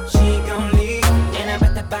her, she gon' leave. And I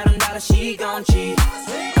bet that bottom dollar she gon' cheat.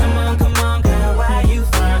 Come on, girl, why you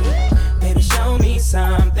frontin'? Baby, show me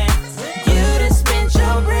something. You done spent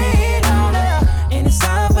your bread on her, and it's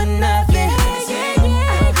all for nothing.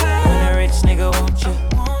 When a rich nigga want you,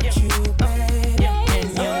 baby.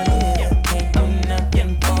 And your nigga can't do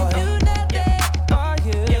nothing for you.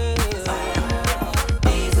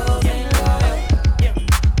 These hoes ain't loyal.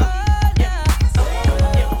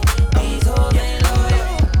 These hoes ain't loyal.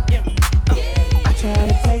 I try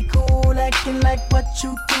to play cool, acting like what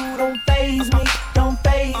you do don't faze me, don't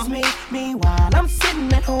faze me. Meanwhile, I'm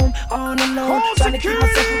sitting at home all alone, trying to keep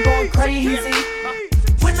myself from going crazy.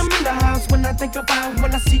 When I'm in the house, when I think about,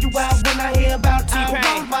 when I see you out, when I hear about, I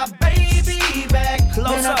want my baby back. And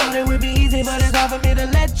I thought it would be easy, but it's hard for me to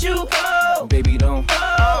let you go. Baby don't,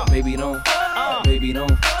 baby don't, baby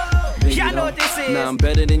don't, Baby, Y'all know what this is. Nah, I'm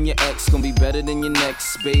better than your ex, gonna be better than your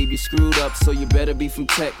next. Babe, you screwed up, so you better be from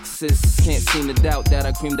Texas. Can't seem to doubt that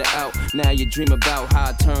I creamed her out. Now you dream about how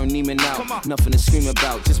I turn Neiman out. Nothing to scream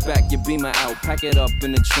about, just back your Beamer out. Pack it up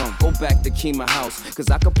in the trunk, go back to Kima house. Cause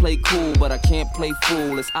I can play cool, but I can't play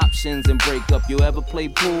fool. It's options and break up. You ever play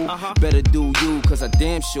pool? Better do you, cause I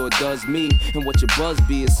damn sure does me. And what your buzz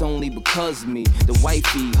be, it's only because me. The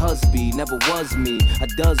wifey, husband, never was me. I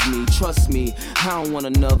does me, trust me. I don't want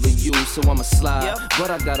another you, so I'ma slide. But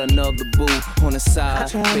I got another boo on the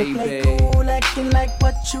side, baby. Play cool, acting like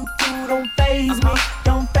what you do don't faze me,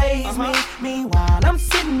 don't faze me. Meanwhile, I'm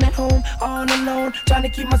sitting at home all alone, trying to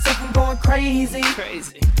keep myself from going crazy.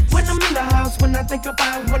 When I'm in the house, when I think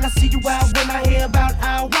about, when I see you out, when I hear about,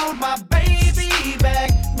 I want my baby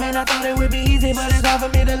back. Man, I thought it would be easy, but it's hard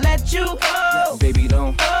for me to let you go. Baby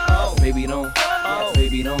don't, baby don't,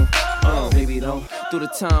 baby don't, baby don't. Through the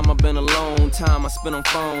time I've been alone, time I spent on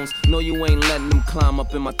phones. No, you ain't letting them climb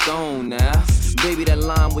up in my throne now. Baby, that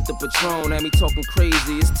line with the Patron had me talking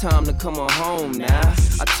crazy. It's time to come on home now.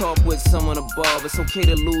 I talk with someone above. It's okay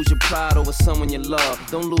to lose your pride over someone you love.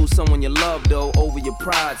 Don't lose someone you love though over your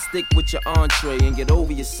pride. Stick with your entree and get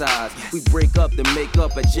over your size. We break up then make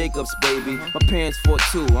up at Jacob's, baby. My parents fought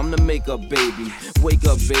too. I'm the makeup baby. Wake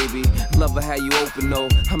up, baby. Love her how you open though.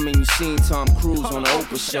 I mean you seen Tom Cruise on the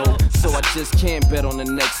Oprah show, so I just can't bet on the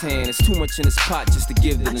next hand. It's too much in this pot just to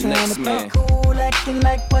give to the next man. Cool, acting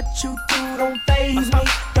like what you do don't faze me,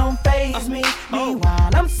 don't faze me. Meanwhile,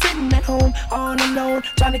 I'm sitting at home all alone,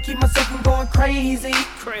 trying to keep myself from going crazy.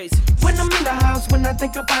 When I'm in the house, when I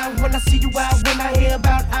think about, when I see you out, when I hear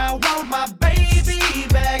about, I want my baby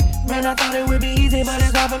back. Man, I thought it would be easy, but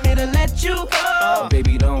it's hard for me to let you go.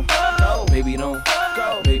 Baby don't, baby don't,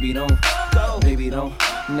 baby don't, baby don't.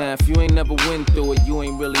 Now if you ain't never went through it, you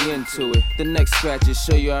ain't really into it. The next scratches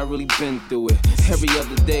show you I really been through it. Every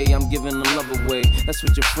other day I'm giving the love away. That's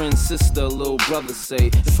what your friend, sister, little brother say.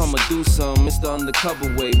 If I'ma do something, it's the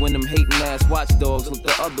undercover way. When them hating ass watchdogs look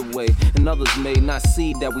the other way. And others may not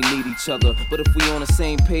see that we need each other, but if we on the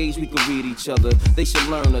same page, we can read each other. They should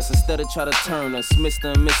learn us instead of try to turn us.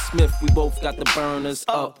 Mr. and Miss Smith, we both got the burners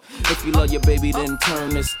up. If you love your baby, then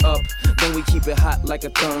turn this up. Then we keep it hot like a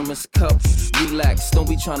thermos cup. Relax, don't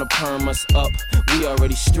be trying to perm us up. We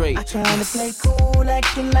already straight. I trying to play cool,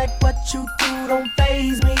 acting like what you do don't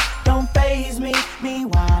faze me, don't faze me.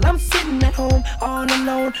 Meanwhile, I'm sitting at home all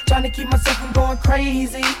alone, trying to keep myself from going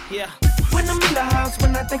crazy. When I'm in the house,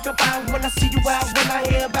 when I think about, when I see you out, when I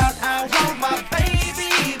hear about, I want my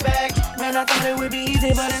baby back. Man, I thought it would be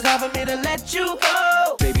easy, but it's hard for me to let you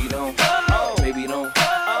go. Baby don't, baby don't,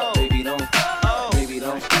 baby don't, baby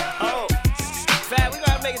don't. Fat, we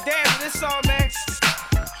gotta make a dance to this song, man.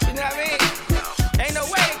 You know what I mean? Ain't no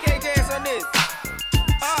way they can't dance on this.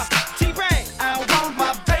 T-Pain. I want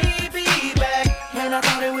my baby back. Man, I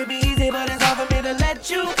thought it would be easy, but it's hard for me to let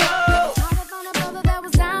you go. That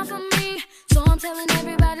was down for me, so I'm telling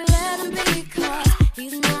everybody let him be, 'cause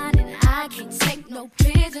he's mine and I can't take no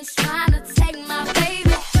pigeons trying to take my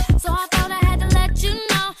baby. So I thought I had to let you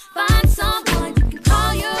know, find someone you can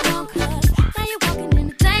call your own, 'cause now you're walking in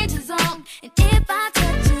the danger zone, and if I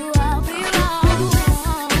touch you, I'll be wrong.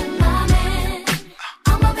 My man,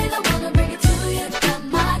 I'ma be the one to bring it to you. Got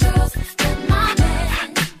my girls, got my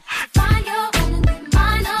man. Find your own and leave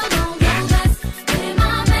mine alone. Don't mess with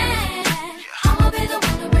my man. I'ma be the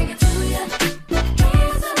one to bring it to you.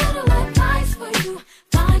 Here's a little advice for you.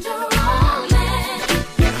 Find your own man.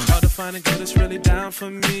 It's hard to find a girl that's really down for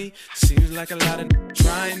me. Seems like a lot of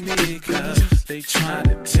trying me, 'cause they trying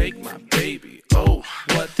to take my baby. Oh,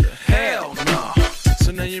 what the hell, no.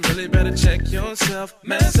 So now you really better check yourself.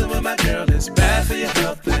 Messing with my girl is bad for your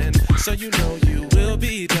health, and so you know you will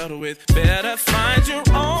be dealt with. Better find your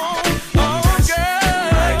own girl.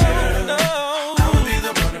 My girl, no. I'ma be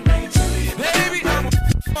the one to bring it to you. Baby, I'm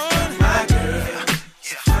my girl.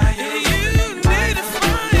 You need to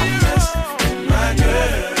find your own. My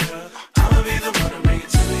girl, I'ma be the one to bring it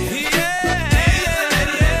to you.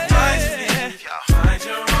 Find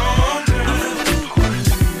your own girl.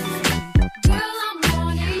 Girl, I'm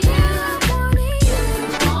wanting you. You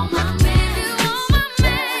want my man. You want my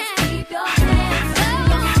man. Keep your hands up.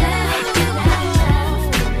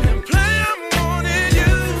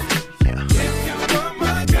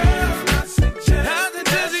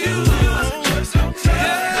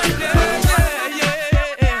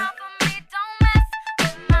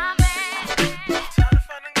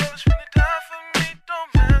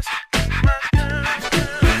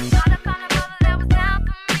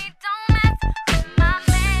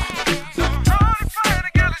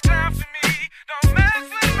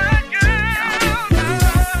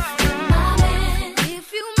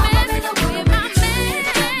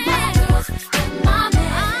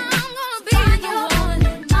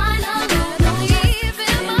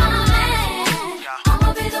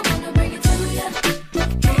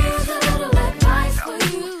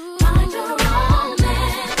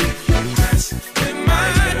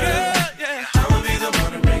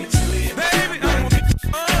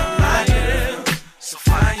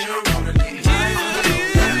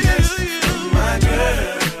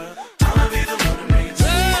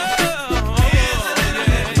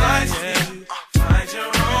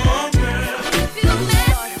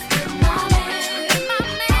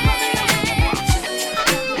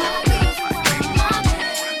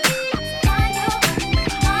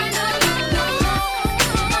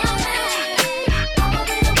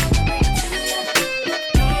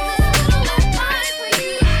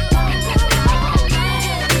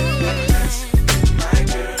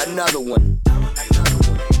 another one.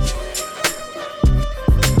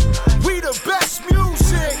 We the best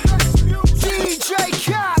music. DJ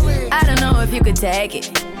Khaled. I don't know if you could take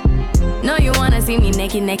it. No, you wanna see me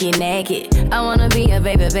naked, naked, naked. I wanna be a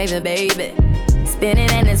baby, baby, baby.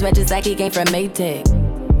 Spinning in his red just like he came from Maytag.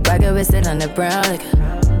 Rocket with it on the brown liquor.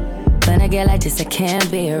 When I get like this, I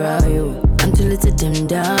can't be around you. I'm too little to dim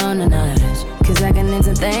down the notch. Cause I can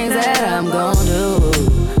into things that I'm gon'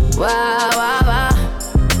 do. Wow, wow, wow.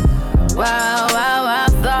 Wow, wow, wow,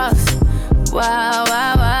 thoughts. Wow,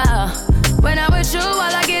 wow, wow. When I'm with you, all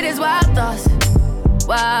I get is wild thoughts.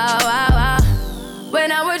 Wow, wow, wow.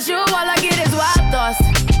 When I'm with you, all I get is wild thoughts.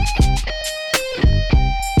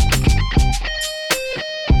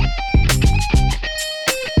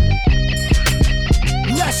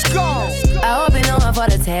 Let's go. I hope you know I'm for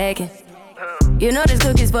the taking. You know this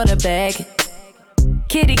cookie's for the bag.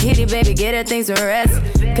 Kitty, kitty, baby, get her things to rest.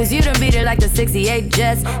 Cause you done beat it like the 68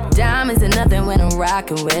 Jets. Diamonds are nothing when I'm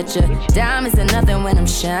rockin' with ya. Diamonds are nothing when I'm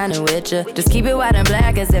shining with ya. Just keep it white and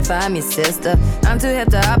black as if I'm your sister. I'm too hip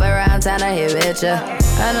to hop around town to hit with ya.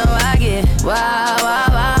 I know I get wow, wow,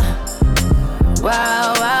 wow.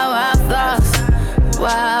 Wow, wow, wow, thoughts.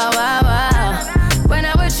 Wow, wow, wow. When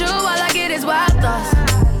I'm with you, all I get is wild thoughts.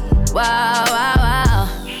 Wow, wow, wow.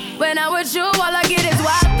 When I'm with you, all I get is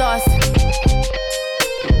wild thoughts.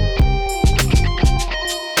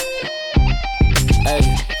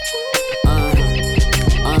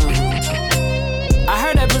 I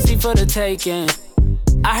heard that pussy for the taking.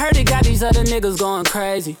 I heard it got these other niggas going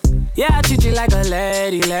crazy. Yeah, I treat you like a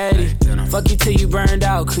lady, lady. Fuck you till you burned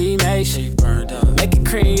out, cremation. Make it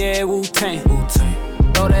cream, yeah, Wu-Tang.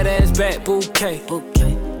 Throw that ass back, bouquet.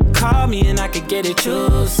 Call me and I could get it,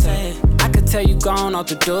 you say. I could tell you gone off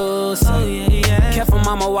the door, say. Oh, yeah, yeah. Careful,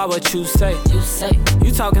 mama, why what you say?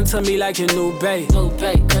 You talking to me like your new babe.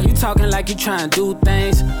 You talking like you trying to do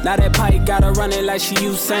things. Now that pipe gotta run it like she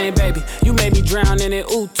Usain, baby. You made me drown in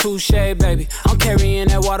it, ooh, touche, baby. I'm carrying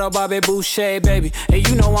that water, Bobby Boucher, baby. And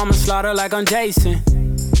you know I'ma slaughter like I'm Jason.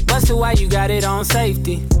 Busted, why you got it on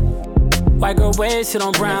safety? White girl wear shit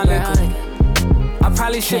on brown liquor. I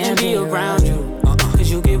probably shouldn't be around you. Cause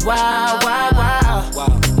you get wild, wild,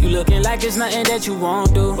 wild. You looking like it's nothing that you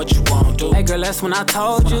won't do. What you won't do? Hey girl, that's when I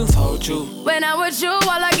told you. When I'm with you, all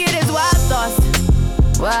I get is wild thoughts.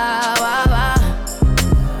 Wow, wow, wow.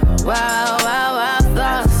 Wow, wow, wow,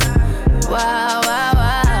 thoughts. Wow, wow,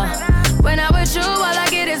 wow. When I'm with you, all I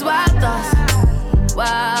get is wild thoughts.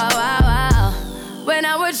 Wow, wow, wow. When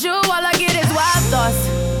I'm with you, all I get is wild thoughts.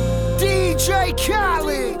 DJ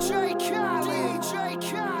Khaled.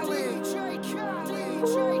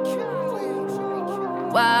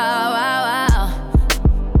 Wow, wow, wow.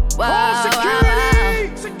 Wow, wow,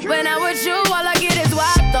 wow. When I'm with you, all I get is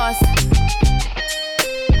wild thoughts.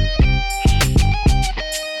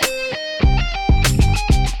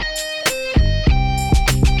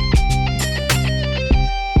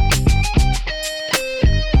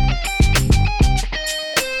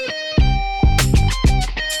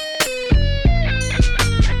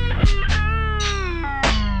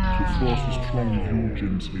 So fast as strong as your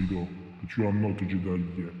gents, Hater, but you are not a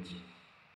Jedi yet.